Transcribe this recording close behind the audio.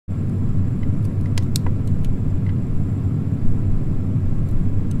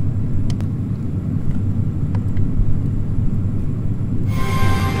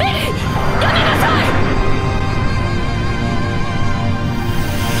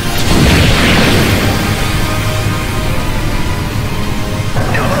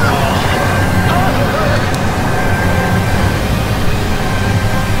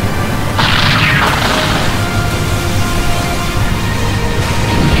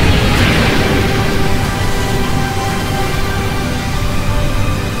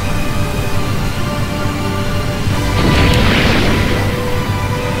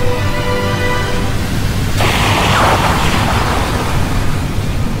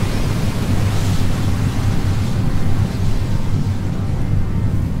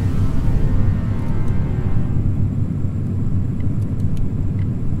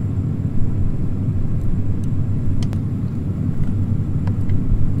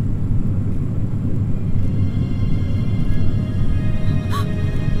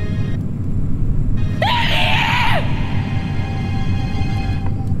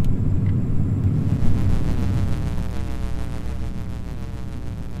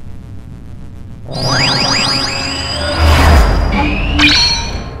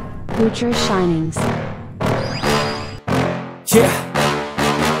Putra Shinings. Yeah.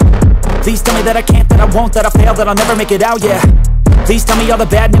 Please tell me that I can't, that I won't, that I fail, that I'll never make it out, yeah. Please tell me all the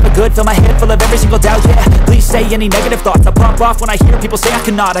bad, never good, fill my head full of every single doubt, yeah. Please say any negative thoughts, I pop off when I hear people say I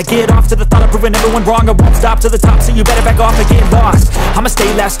cannot. I get off to the thought of proving everyone wrong, I won't stop to the top, so you better back off and get lost. I'ma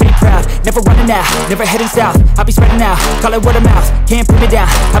stay loud, stay proud, never running out, never heading south. I'll be spreading out, call it word of mouth, can't put me down,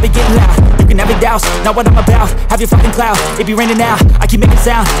 I'll be getting loud. You can have your doubts, not what I'm about, have your fucking clout. It be raining now, I keep making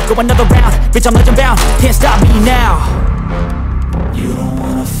sound, go another round, bitch I'm legend bound, can't stop me now. You don't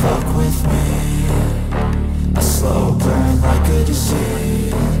wanna fuck with me, a slow burn like a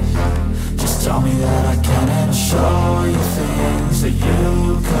disease. Just tell me that I can and I'll show you things that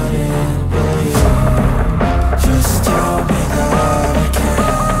you couldn't believe. Just tell me that I can.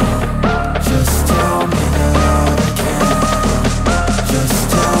 Just tell me that I can. Just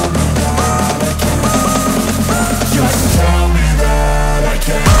tell me that I can. Just tell me that I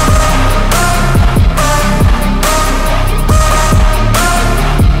can.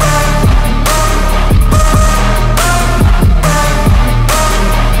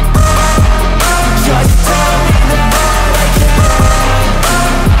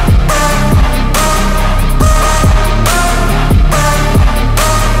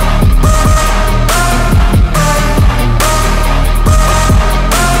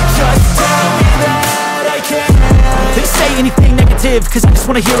 Cause I just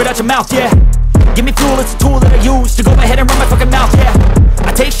wanna hear it out your mouth, yeah. Give me fuel, it's a tool that I use to go ahead and run my fucking mouth, yeah.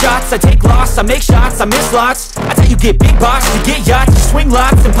 I take shots, I take loss, I make shots, I miss lots. That's how you get big box, you get yachts, you swing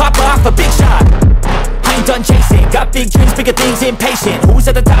lots and pop off a big shot. I ain't done chasing, got big dreams, bigger things, impatient. Who's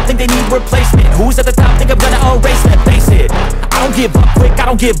at the top think they need replacement? Who's at the top think I'm gonna erase them? Face it, I don't give up quick, I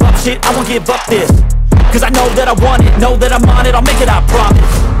don't give up shit, I won't give up this. Cause I know that I want it, know that I'm on it, I'll make it, I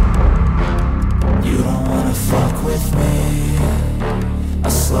promise. You don't wanna fuck with me, a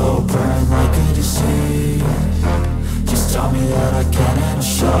slow burn like a disease. Just tell me that I can and I'll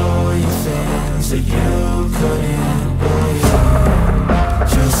show you things that you couldn't believe.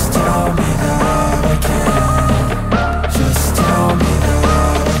 Just tell me that I can. Just tell me that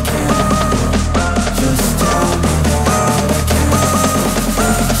I can. Just tell me that I can.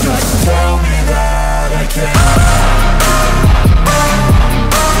 Just tell me that I can.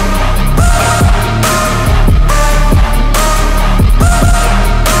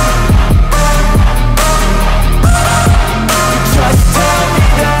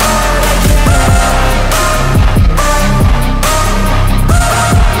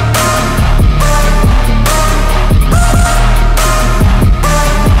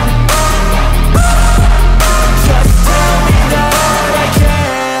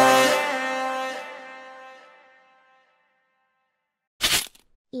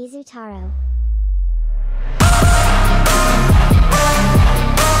 Izutaro.